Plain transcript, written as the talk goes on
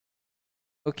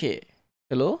Okay,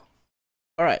 hello?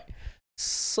 Alright,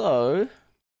 so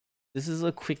this is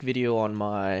a quick video on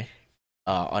my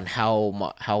on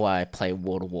how I play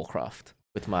World of Warcraft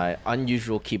with my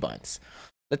unusual keybinds.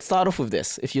 Let's start off with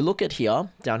this. If you look at here,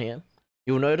 down here,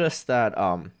 you'll notice that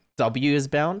W is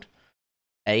bound,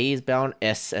 A is bound,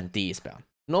 S and D is bound.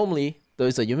 Normally,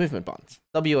 those are your movement buttons.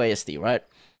 WASD, right?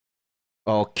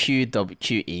 Or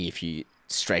QWE if you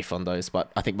strafe on those,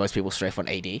 but I think most people strafe on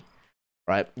AD.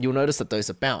 Right, you'll notice that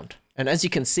those are bound. And as you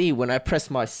can see, when I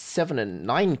press my 7 and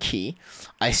 9 key,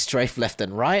 I strafe left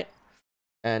and right.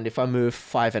 And if I move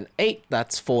 5 and 8,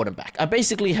 that's forward and back. I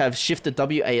basically have shifted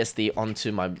WASD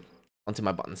onto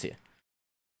my buttons here.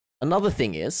 Another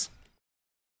thing is,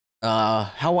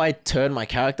 how I turn my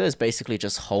character is basically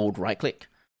just hold right click.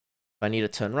 If I need to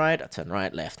turn right, I turn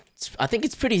right, left. I think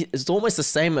it's almost the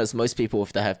same as most people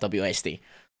if they have WASD.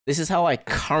 This is how I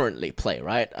currently play,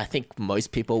 right? I think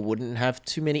most people wouldn't have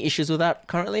too many issues with that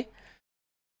currently.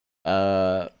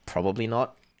 Probably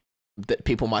not.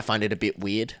 People might find it a bit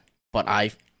weird, but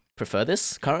I prefer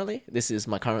this currently. This is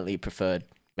my currently preferred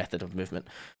method of movement.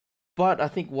 But I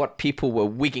think what people were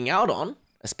wigging out on,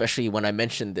 especially when I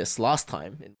mentioned this last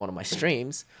time in one of my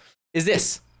streams, is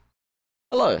this.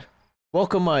 Hello,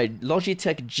 welcome my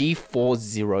Logitech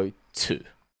G402,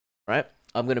 right?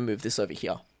 I'm gonna move this over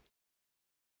here.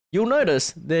 You'll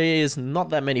notice there is not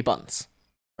that many buttons,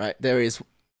 right? There is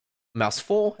mouse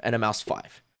 4 and a mouse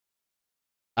 5.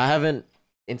 I haven't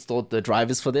installed the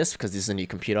drivers for this because this is a new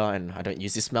computer and I don't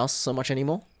use this mouse so much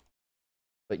anymore.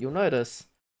 But you'll notice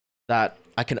that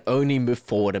I can only move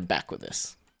forward and back with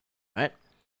this, right?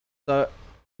 So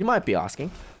you might be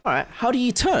asking, all right, how do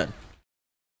you turn?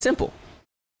 Simple.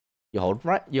 You hold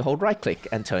right click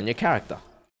and turn your character.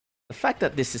 The fact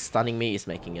that this is stunning me is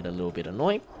making it a little bit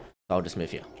annoying. So I'll just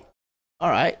move here.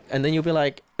 Alright, and then you'll be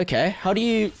like, okay, how do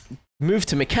you move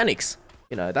to mechanics?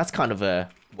 You know, that's kind of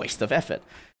a waste of effort.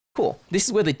 Cool. This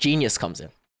is where the genius comes in.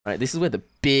 Right? This is where the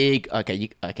big, okay,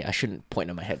 I shouldn't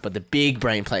point at my head, but the big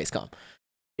brain plays come.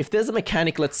 If there's a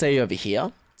mechanic, let's say over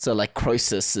here, so like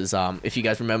Croesus is, if you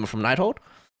guys remember from Nighthold,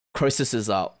 Croesus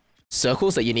is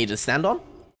circles that you need to stand on.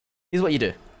 Here's what you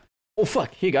do. Oh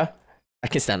fuck, here you go. I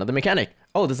can stand on the mechanic.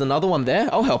 Oh, there's another one there.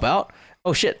 I'll help out.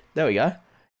 Oh shit, there we go.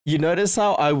 You notice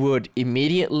how I would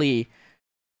immediately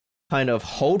kind of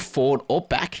hold forward or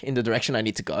back in the direction I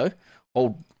need to go,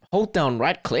 hold down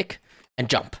right click, and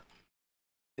jump.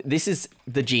 This is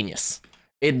the genius.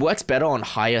 It works better on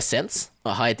higher sense,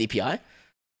 or higher DPI,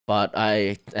 but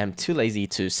I am too lazy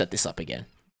to set this up again.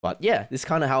 But yeah, this is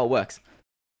kind of how it works.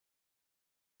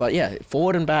 But yeah,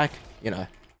 forward and back, you know,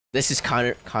 this is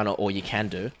kind of all you can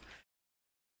do.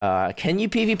 Can you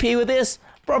PvP with this?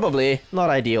 Probably,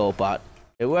 not ideal, but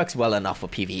it works well enough for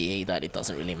PvE that it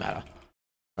doesn't really matter.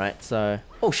 Right, so...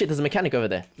 Oh shit, there's a mechanic over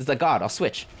there. There's a guard, I'll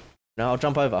switch. No, I'll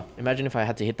jump over. Imagine if I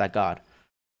had to hit that guard.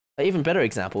 An even better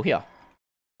example here.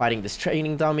 Fighting this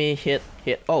training dummy, hit.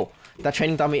 Oh, that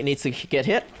training dummy needs to get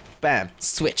hit. Bam,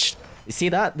 switch. You see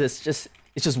that? It's just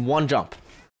one jump.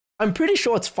 I'm pretty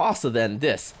sure it's faster than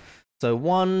this. So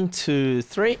 1, 2,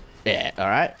 3. Yeah,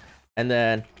 alright. And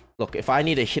then, look, if I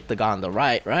need to hit the guy on the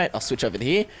right, I'll switch over to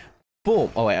here.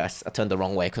 Boom! Oh wait, I turned the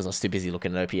wrong way because I was too busy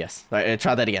looking at OPS. Alright,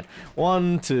 try that again.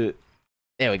 1, 2...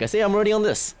 There we go. See, I'm already on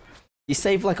this. You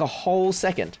save like a whole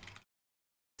second.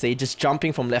 See, just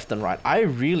jumping from left and right. I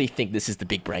really think this is the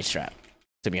big brain strat,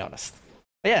 to be honest.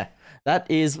 But yeah, that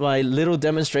is my little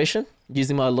demonstration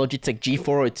using my Logitech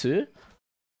G402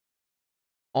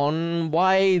 on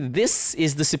why this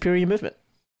is the superior movement.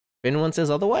 If anyone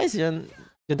says otherwise, you're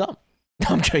dumb.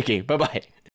 I'm joking. Bye-bye.